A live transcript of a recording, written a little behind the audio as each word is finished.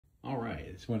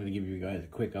I just wanted to give you guys a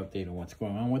quick update on what's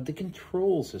going on with the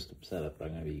control system setup that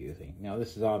I'm going to be using. Now,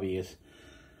 this is obvious.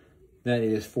 That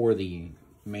is for the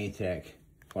Maytech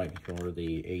flight controller,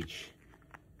 the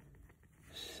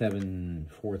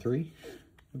H743,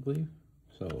 I believe.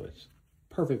 So it's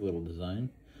perfect little design.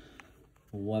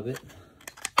 Love it.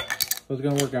 So it's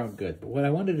going to work out good. But what I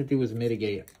wanted to do was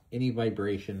mitigate any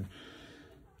vibration.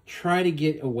 Try to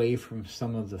get away from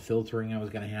some of the filtering I was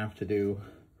going to have to do.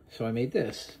 So I made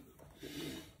this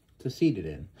to seat it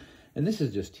in. And this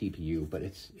is just TPU, but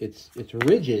it's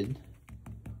rigid,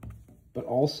 but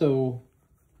also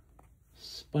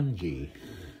spongy,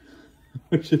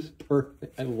 which is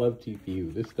perfect. I love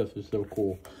TPU. This stuff is so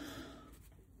cool.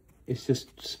 It's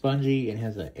just spongy and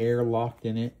has an air locked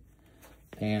in it.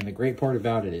 And the great part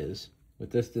about it is,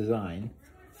 with this design,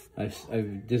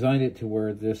 I've designed it to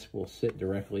where this will sit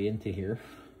directly into here,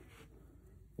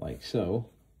 like so.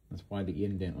 That's why the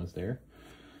indent was there.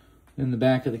 Then the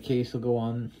back of the case will go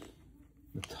on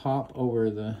the top over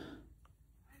the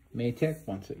Maytech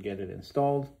once it get it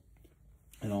installed,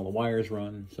 and all the wires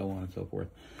run, so on and so forth.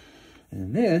 And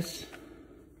then this,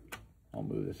 I'll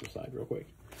move this aside real quick.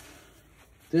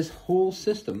 This whole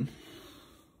system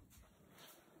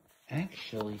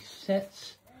actually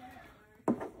sits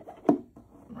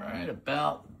right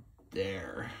about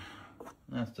there.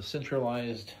 That's the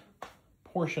centralized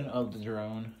portion of the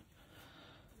drone.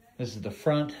 This is the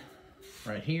front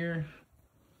right here.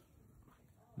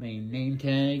 Main name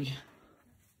tag.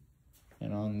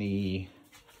 And on the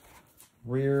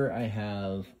rear I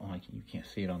have, oh, you can't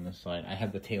see it on this side, I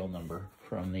have the tail number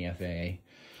from the FAA.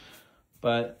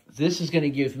 But this is going to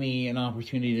give me an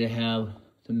opportunity to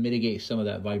mitigate some of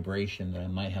that vibration that I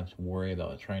might have to worry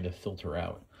about trying to filter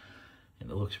out. And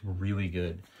it looks really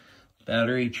good.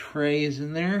 Battery tray is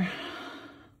in there.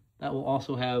 That will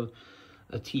also have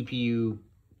a TPU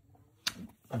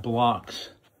blocks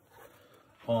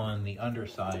on the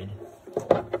underside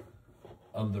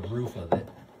of the roof of it.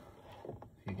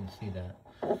 If you can see that.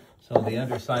 So the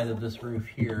underside of this roof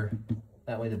here,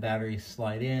 that way the batteries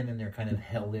slide in and they're kind of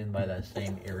held in by that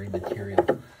same airy material.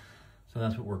 So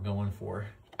that's what we're going for.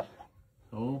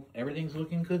 So everything's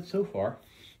looking good so far.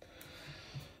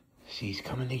 She's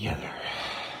coming together.